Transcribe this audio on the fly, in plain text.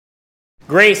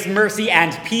Grace, mercy,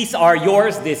 and peace are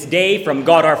yours this day from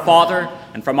God our Father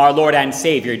and from our Lord and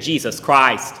Savior, Jesus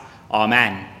Christ.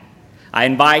 Amen. I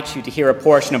invite you to hear a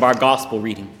portion of our gospel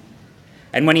reading.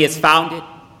 And when he has found it,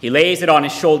 he lays it on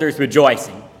his shoulders,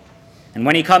 rejoicing. And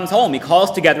when he comes home, he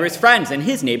calls together his friends and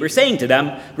his neighbors, saying to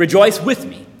them, "Rejoice with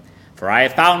me, for I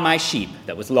have found my sheep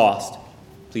that was lost."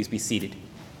 Please be seated.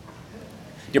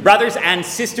 Dear brothers and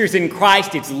sisters in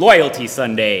Christ, it's Loyalty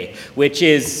Sunday, which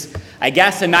is, I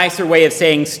guess, a nicer way of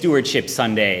saying Stewardship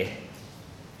Sunday.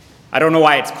 I don't know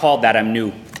why it's called that. I'm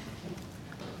new.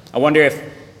 I wonder if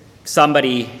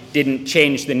somebody didn't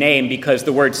change the name because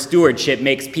the word stewardship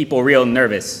makes people real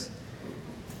nervous.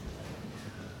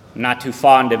 I'm not too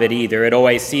fond of it either. It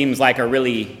always seems like a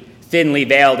really thinly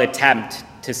veiled attempt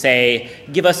to say,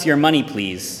 "Give us your money,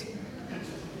 please."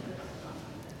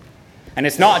 And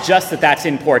it's not just that that's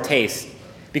in poor taste,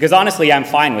 because honestly, I'm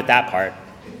fine with that part.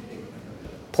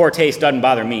 Poor taste doesn't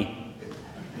bother me.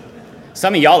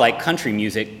 Some of y'all like country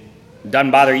music.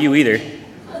 Doesn't bother you either.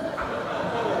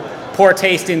 Poor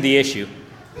taste in the issue.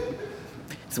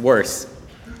 It's worse.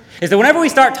 Is that whenever we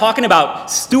start talking about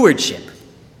stewardship,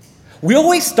 we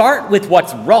always start with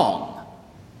what's wrong,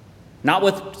 not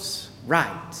what's right.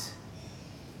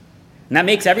 And that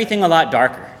makes everything a lot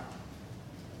darker.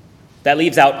 That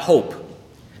leaves out hope.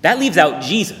 That leaves out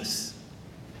Jesus.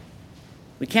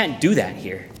 We can't do that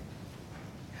here.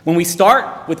 When we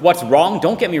start with what's wrong,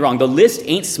 don't get me wrong, the list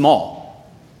ain't small.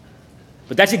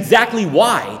 But that's exactly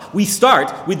why we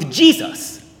start with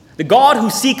Jesus, the God who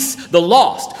seeks the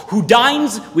lost, who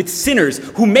dines with sinners,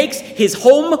 who makes his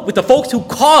home with the folks who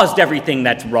caused everything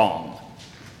that's wrong,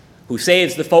 who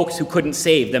saves the folks who couldn't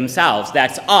save themselves.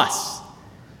 That's us.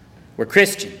 We're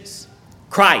Christians.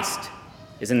 Christ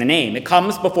is in the name. It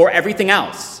comes before everything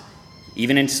else,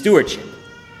 even in stewardship.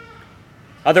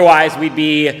 Otherwise, we'd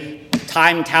be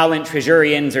time, talent,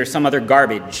 treasurians, or some other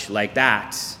garbage like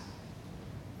that.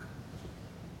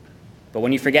 But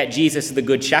when you forget Jesus, the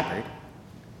Good Shepherd,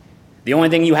 the only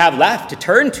thing you have left to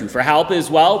turn to for help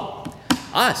is, well,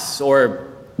 us, or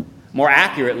more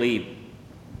accurately,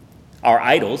 our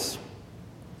idols.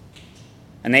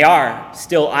 And they are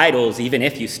still idols, even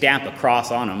if you stamp a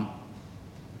cross on them.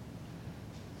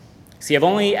 See, I've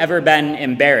only ever been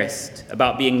embarrassed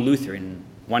about being Lutheran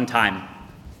one time.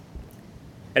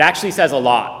 It actually says a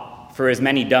lot for as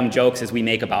many dumb jokes as we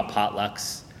make about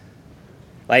potlucks.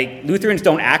 Like, Lutherans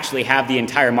don't actually have the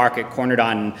entire market cornered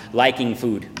on liking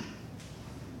food.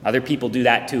 Other people do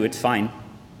that too, it's fine.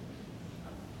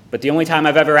 But the only time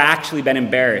I've ever actually been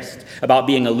embarrassed about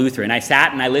being a Lutheran, I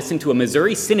sat and I listened to a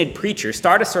Missouri Synod preacher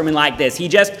start a sermon like this. He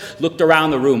just looked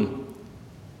around the room,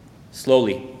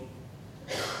 slowly,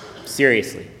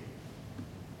 seriously.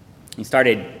 He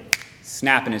started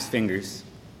snapping his fingers.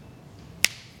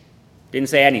 Didn't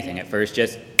say anything at first,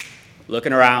 just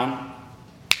looking around,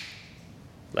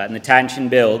 letting the tension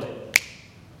build.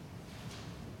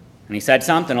 And he said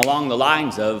something along the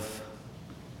lines of,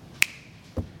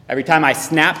 "Every time I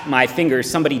snap my fingers,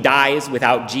 somebody dies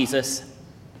without Jesus,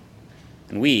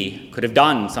 and we could have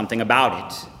done something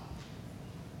about it."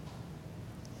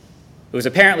 It was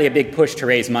apparently a big push to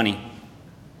raise money.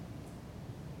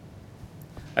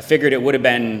 I figured it would have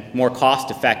been more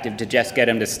cost-effective to just get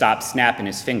him to stop snapping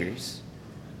his fingers.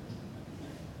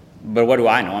 But what do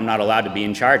I know? I'm not allowed to be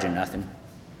in charge of nothing.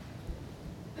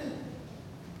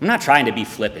 I'm not trying to be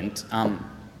flippant. I'm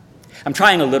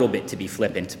trying a little bit to be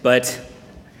flippant, but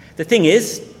the thing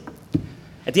is,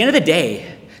 at the end of the day,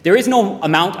 there is no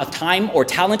amount of time or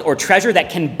talent or treasure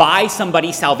that can buy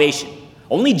somebody salvation.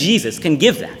 Only Jesus can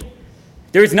give that.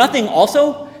 There is nothing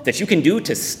also that you can do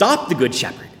to stop the Good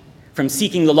Shepherd from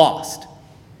seeking the lost.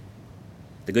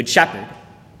 The Good Shepherd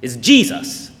is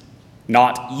Jesus,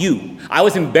 not you. I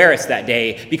was embarrassed that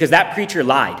day because that preacher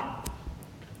lied.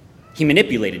 He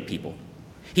manipulated people.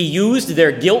 He used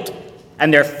their guilt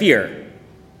and their fear.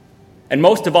 And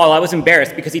most of all, I was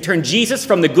embarrassed because he turned Jesus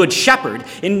from the Good Shepherd,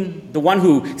 in the one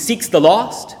who seeks the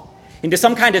lost, into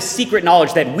some kind of secret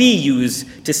knowledge that we use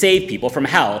to save people from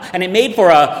hell. And it made for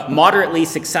a moderately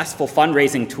successful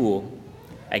fundraising tool,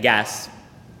 I guess.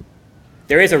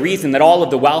 There is a reason that all of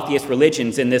the wealthiest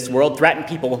religions in this world threaten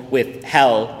people with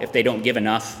hell if they don't give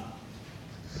enough.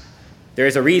 There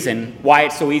is a reason why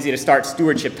it's so easy to start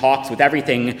stewardship talks with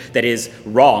everything that is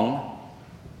wrong.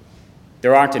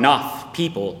 There aren't enough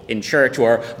people in church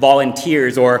or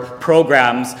volunteers or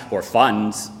programs or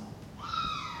funds.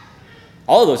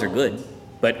 All of those are good,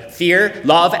 but fear,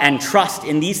 love, and trust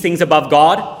in these things above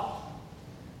God,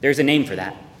 there's a name for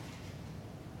that.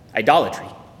 Idolatry.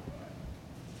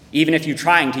 Even if you're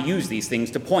trying to use these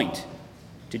things to point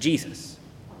to Jesus.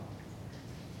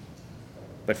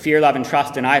 But fear, love, and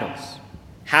trust in idols,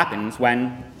 happens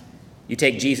when you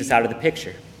take Jesus out of the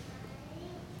picture.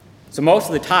 So most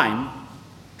of the time,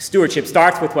 stewardship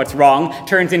starts with what's wrong,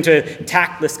 turns into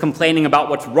tactless complaining about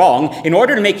what's wrong in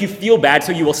order to make you feel bad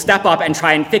so you will step up and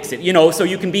try and fix it, so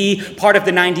you can be part of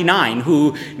the 99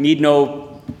 who need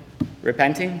no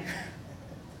repenting.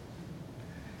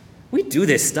 We do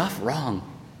this stuff wrong.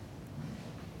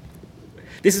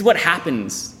 This is what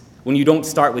happens when you don't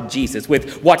start with Jesus,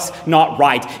 with what's not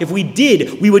right. If we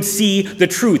did, we would see the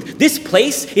truth. This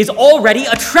place is already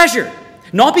a treasure.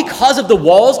 Not because of the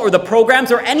walls or the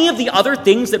programs or any of the other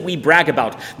things that we brag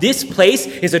about. This place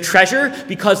is a treasure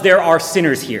because there are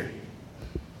sinners here.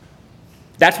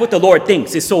 That's what the Lord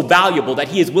thinks is so valuable, that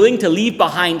he is willing to leave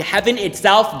behind heaven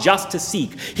itself just to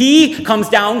seek. He comes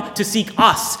down to seek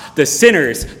us, the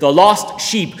sinners, the lost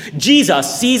sheep.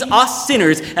 Jesus sees us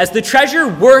sinners as the treasure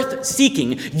worth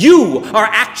seeking. You are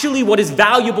actually what is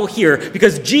valuable here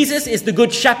because Jesus is the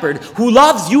good shepherd who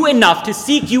loves you enough to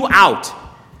seek you out.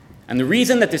 And the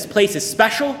reason that this place is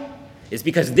special is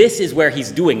because this is where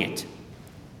he's doing it.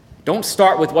 Don't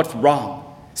start with what's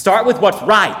wrong. Start with what's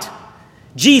right.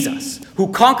 Jesus,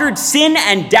 who conquered sin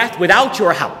and death without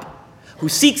your help, who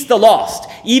seeks the lost,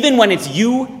 even when it's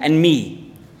you and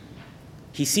me.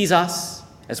 He sees us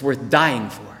as worth dying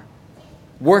for,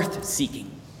 worth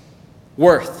seeking,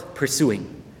 worth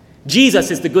pursuing.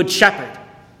 Jesus is the good shepherd,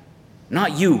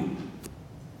 not you.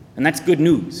 And that's good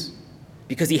news,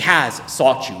 because he has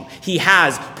sought you. He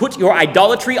has put your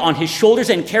idolatry on his shoulders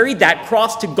and carried that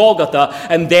cross to Golgotha,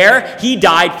 and there he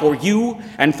died for you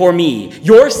and for me.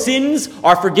 Your sins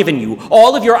are forgiven you.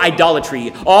 All of your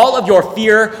idolatry, all of your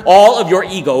fear, all of your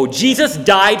ego. Jesus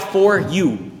died for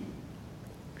you.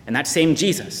 And that same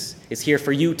Jesus is here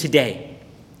for you today.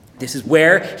 This is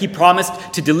where he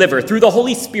promised to deliver, through the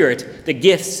Holy Spirit, the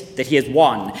gifts that he has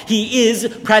won. He is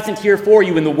present here for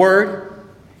you in the Word,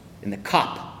 in the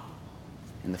cup,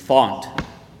 in the font.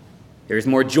 There is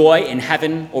more joy in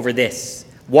heaven over this.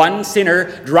 One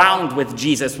sinner drowned with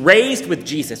Jesus, raised with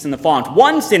Jesus in the font.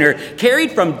 One sinner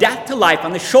carried from death to life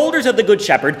on the shoulders of the Good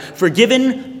Shepherd,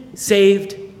 forgiven,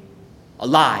 saved,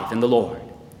 alive in the Lord,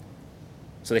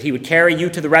 so that he would carry you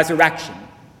to the resurrection,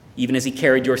 even as he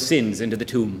carried your sins into the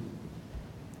tomb.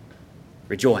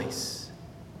 Rejoice.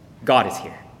 God is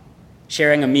here,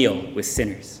 sharing a meal with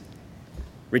sinners.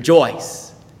 Rejoice.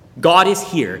 God is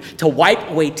here to wipe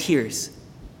away tears.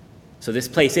 So this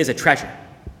place is a treasure.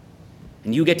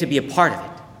 And you get to be a part of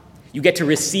it. You get to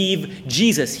receive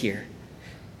Jesus here.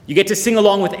 You get to sing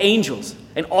along with angels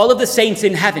and all of the saints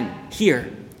in heaven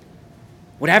here.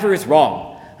 Whatever is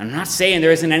wrong, I'm not saying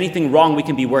there isn't anything wrong we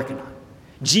can be working on.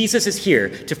 Jesus is here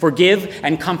to forgive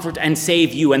and comfort and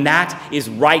save you, and that is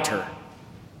righter.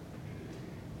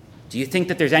 Do you think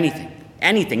that there's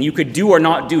anything you could do or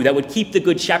not do that would keep the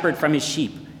Good Shepherd from his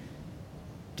sheep?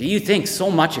 Do you think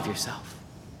so much of yourself?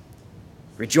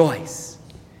 Rejoice.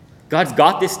 God's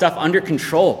got this stuff under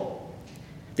control.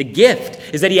 The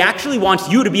gift is that he actually wants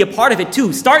you to be a part of it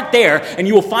too. Start there, and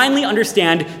you will finally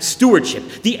understand stewardship.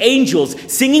 The angels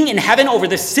singing in heaven over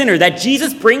the sinner that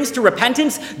Jesus brings to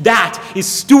repentance, that is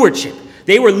stewardship.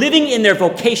 They were living in their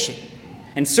vocation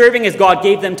and serving as God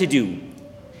gave them to do.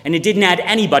 And it didn't add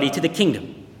anybody to the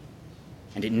kingdom.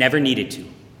 And it never needed to.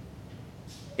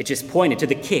 It just pointed to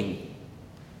the King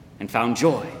and found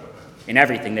joy in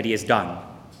everything that he has done.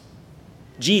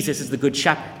 Jesus is the Good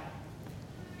Shepherd.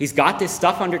 He's got this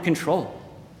stuff under control.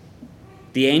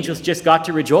 The angels just got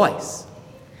to rejoice.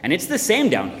 And it's the same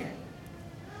down here.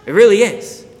 It really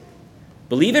is.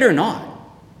 Believe it or not,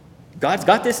 God's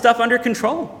got this stuff under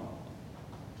control.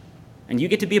 And you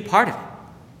get to be a part of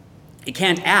it. It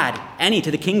can't add any to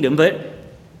the kingdom, but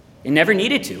it never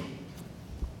needed to.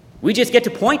 We just get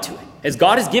to point to it, as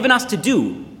God has given us to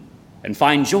do, and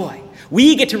find joy.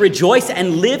 We get to rejoice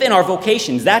and live in our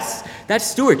vocations. That's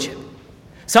stewardship.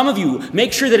 Some of you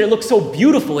make sure that it looks so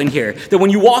beautiful in here that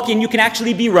when you walk in, you can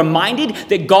actually be reminded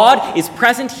that God is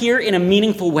present here in a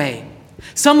meaningful way.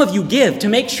 Some of you give to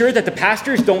make sure that the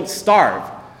pastors don't starve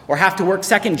or have to work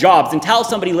second jobs and tell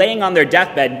somebody laying on their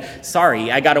deathbed,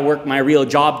 sorry, I got to work my real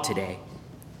job today.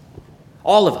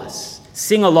 All of us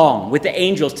sing along with the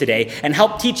angels today and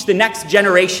help teach the next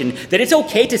generation that it's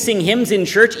okay to sing hymns in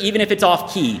church even if it's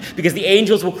off key, because the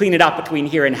angels will clean it up between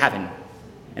here and heaven.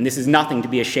 And this is nothing to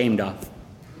be ashamed of.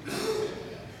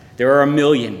 There are a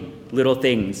million little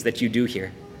things that you do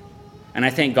here, and I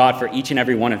thank God for each and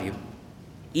every one of you.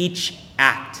 Each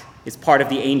act is part of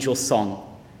the angel's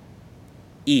song.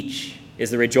 Each is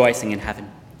the rejoicing in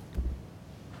heaven.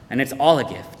 And it's all a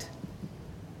gift.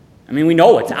 I mean, we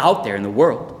know what's out there in the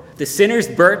world. The sinners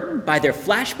burdened by their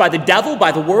flesh, by the devil,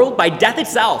 by the world, by death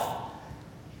itself.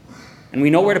 And we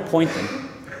know where to point them.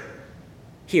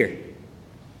 here.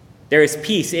 There is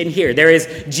peace in here. There is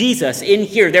Jesus in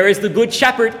here. There is the Good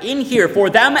Shepherd in here for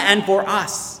them and for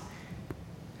us.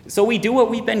 So we do what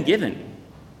we've been given.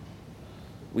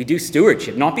 We do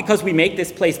stewardship, not because we make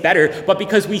this place better, but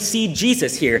because we see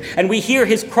Jesus here, and we hear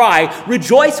his cry,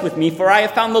 "Rejoice with me, for I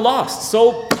have found the lost."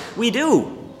 So we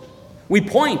do. We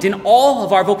point in all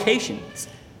of our vocations.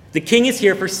 The King is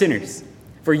here for sinners,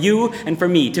 for you and for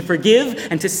me, to forgive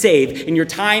and to save in your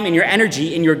time, in your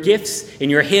energy, in your gifts, in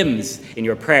your hymns, in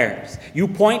your prayers. You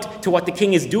point to what the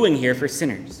King is doing here for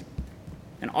sinners,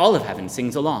 and all of heaven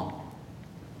sings along.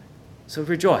 So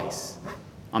rejoice.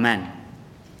 Amen.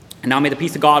 And now may the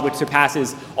peace of God, which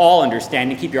surpasses all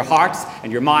understanding, keep your hearts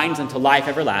and your minds unto life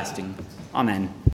everlasting. Amen.